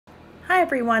Hi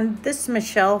everyone, this is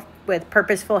Michelle with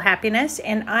Purposeful Happiness,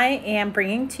 and I am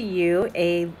bringing to you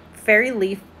a fairy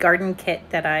leaf garden kit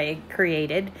that I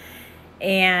created.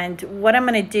 And what I'm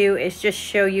going to do is just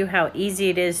show you how easy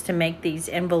it is to make these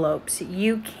envelopes.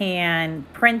 You can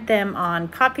print them on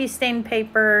coffee stain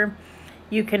paper,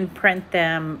 you can print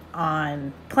them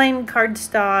on plain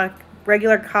cardstock,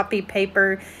 regular copy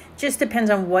paper, just depends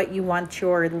on what you want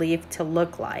your leaf to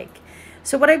look like.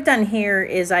 So what I've done here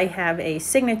is I have a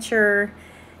signature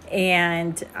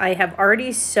and I have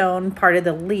already sewn part of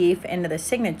the leaf into the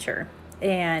signature,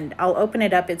 and I'll open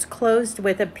it up. It's closed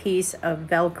with a piece of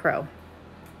Velcro.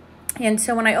 And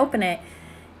so when I open it,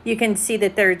 you can see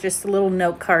that there are just little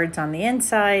note cards on the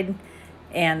inside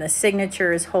and the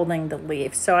signature is holding the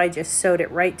leaf. So I just sewed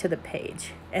it right to the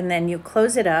page. And then you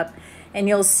close it up and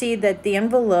you'll see that the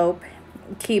envelope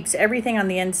keeps everything on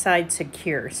the inside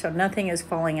secure, so nothing is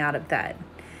falling out of that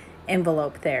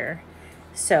envelope there.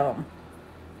 So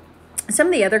some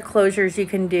of the other closures you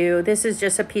can do, this is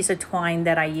just a piece of twine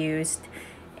that I used,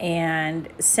 and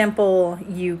simple,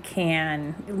 you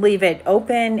can leave it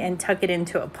open and tuck it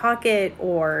into a pocket,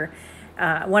 or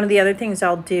one of the other things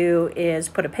I'll do is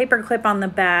put a paper clip on the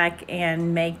back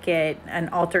and make it an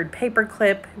altered paper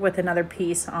clip with another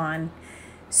piece on.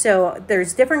 So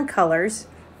there's different colors.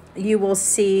 You will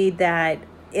see that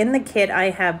in the kit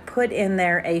I have put in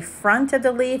there a front of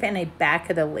the leaf and a back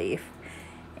of the leaf.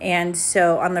 And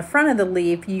so on the front of the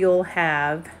leaf you'll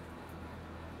have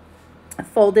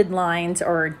folded lines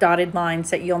or dotted lines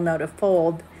that you'll know to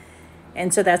fold.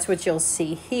 And so that's what you'll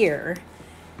see here,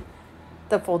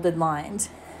 the folded lines.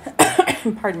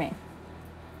 Pardon me.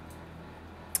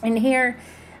 And here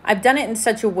I've done it in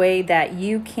such a way that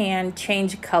you can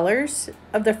change colors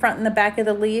of the front and the back of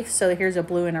the leaf. So here's a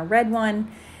blue and a red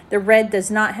one. The red does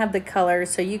not have the color,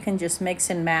 so you can just mix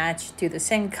and match, do the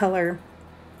same color,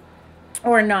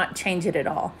 or not change it at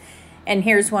all. And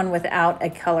here's one without a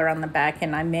color on the back,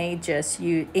 and I may just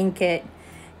ink it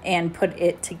and put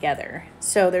it together.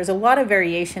 So there's a lot of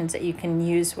variations that you can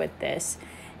use with this.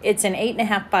 It's an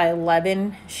 8.5 by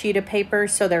 11 sheet of paper,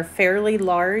 so they're fairly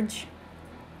large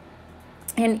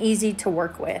and easy to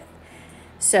work with.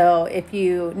 So if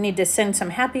you need to send some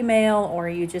happy mail or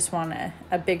you just want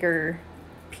a bigger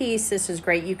piece, this is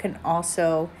great. You can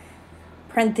also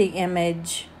print the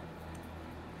image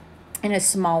in a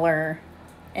smaller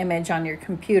image on your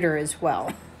computer as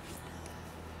well.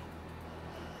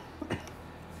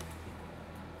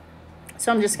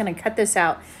 So I'm just going to cut this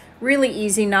out. Really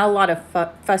easy, not a lot of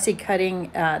fussy cutting.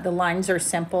 The lines are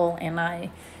simple, and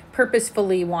I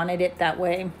purposefully wanted it that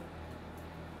way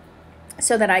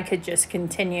so that I could just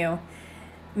continue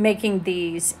making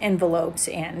these envelopes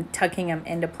and tucking them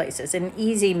into places. An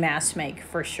easy mass make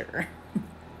for sure.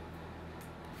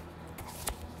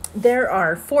 There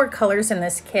are 4 colors in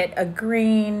this kit: a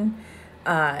green,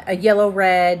 a yellow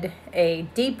red, a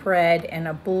deep red, and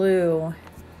a blue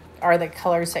are the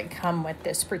colors that come with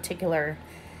this particular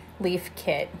leaf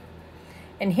kit.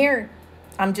 And here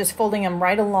I'm just folding them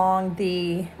right along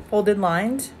the folded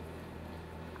lines,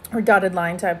 or dotted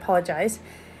lines, I apologize.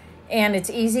 And it's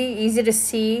easy to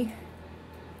see.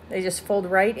 They just fold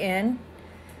right in.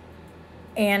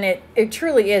 And it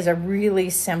truly is a really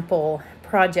simple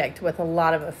project with a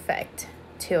lot of effect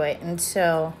to it. And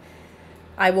so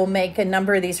I will make a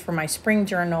number of these for my spring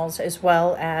journals, as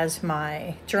well as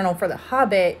my journal for the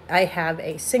Hobbit. I have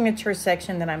a signature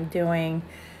section that I'm doing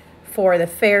for the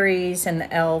fairies and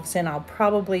the elves, and I'll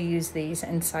probably use these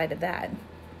inside of that.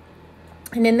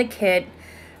 And in the kit,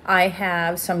 I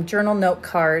have some journal note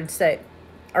cards that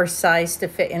are sized to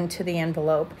fit into the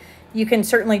envelope. You can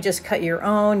certainly just cut your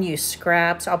own, use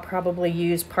scraps. I'll probably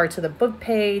use parts of the book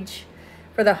page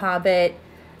for the Hobbit.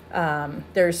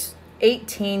 There's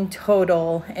 18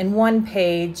 total in one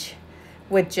page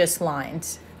with just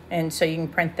lines. And so you can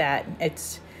print that.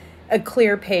 It's a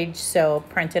clear page, so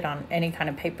print it on any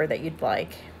kind of paper that you'd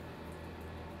like.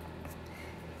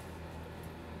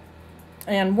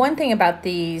 And one thing about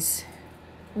these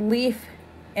leaf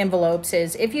envelopes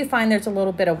is if you find there's a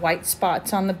little bit of white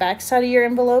spots on the back side of your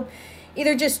envelope,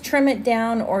 either just trim it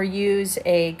down or use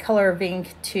a color of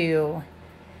ink to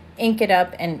ink it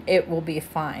up and it will be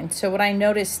fine. So what I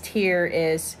noticed here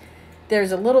is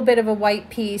there's a little bit of a white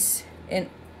piece, an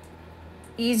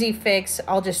easy fix.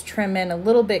 I'll just trim in a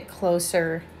little bit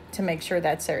closer to make sure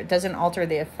that's there. It doesn't alter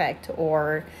the effect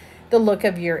or the look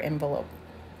of your envelope.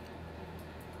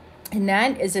 And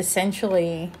that is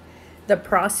essentially the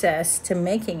process to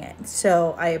making it.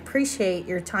 So I appreciate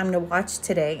your time to watch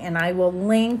today, and I will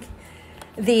link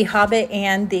the Hobbit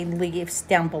and the leaves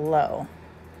down below.